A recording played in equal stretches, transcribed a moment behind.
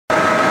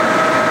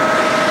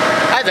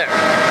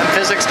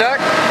Physics Duck,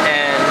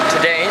 and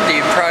today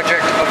the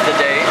project of the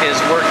day is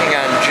working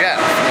on Jeff.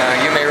 Now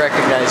you may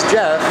recognize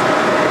Jeff.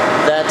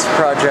 That's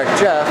Project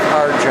Jeff,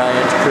 our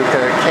giant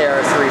KUKA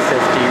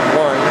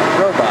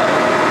KR-350 robot.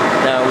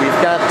 Now we've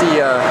got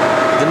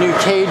the new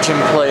cage in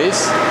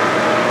place,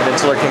 and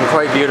it's looking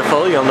quite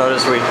beautiful. You'll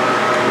notice we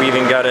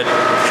even got it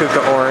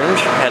KUKA orange,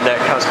 had that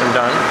custom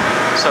done.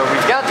 So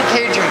we've got the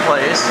cage in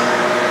place,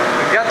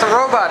 we've got the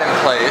robot in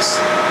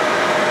place,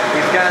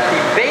 we've got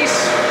the base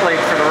plate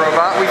for the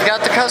robot, we've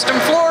got the custom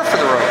floor for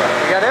the robot.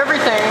 We got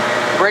everything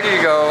ready to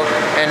go,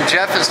 and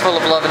Jeff is full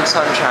of love and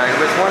sunshine,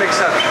 with one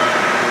exception.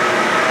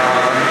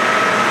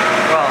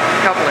 Well,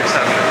 a couple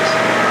exceptions.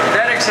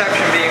 That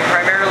exception being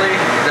primarily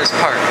this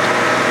part.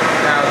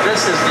 Now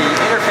this is the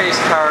interface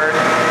card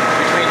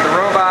between the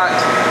robot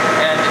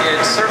and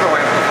its servo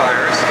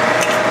amplifiers.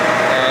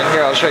 And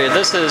here I'll show you.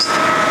 This is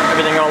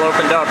everything all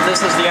opened up.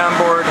 This is the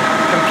onboard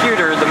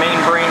computer, the main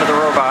brain of the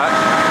robot,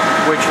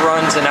 which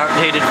runs an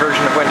outdated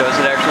version of Windows.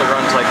 It actually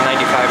runs like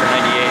 95 or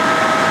 98.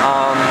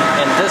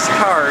 And this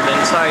card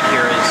inside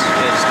here is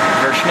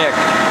verschnicked.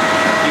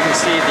 You can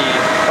see the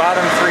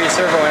bottom three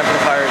servo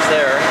amplifiers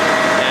there,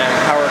 and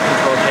power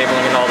control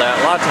cabling and all that.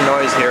 Lots of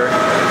noise here.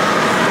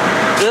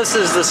 This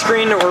is the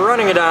screen that we're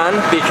running it on,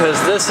 because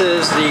this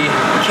is the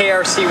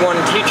KRC1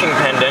 teaching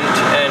pendant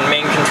and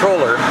main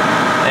controller.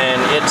 And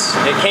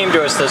it came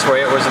to us this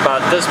way. It was about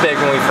this big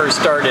when we first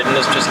started, and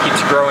this just keeps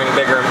growing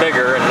bigger and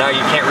bigger, and now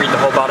you can't read the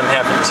whole bottom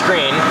half of the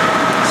screen,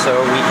 so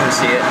we can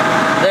see it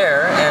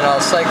there. And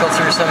I'll cycle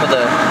through some of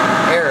the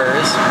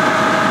errors,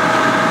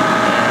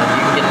 and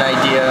you can get an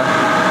idea of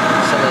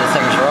some of the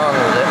things wrong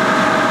with it.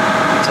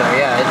 So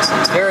yeah, it's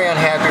a very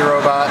unhappy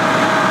robot,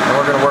 and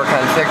we're going to work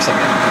on fixing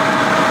it.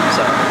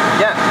 So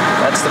yeah,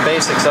 that's the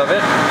basics of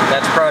it.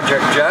 That's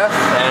Project Jeff,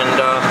 and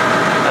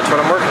that's what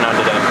I'm working on.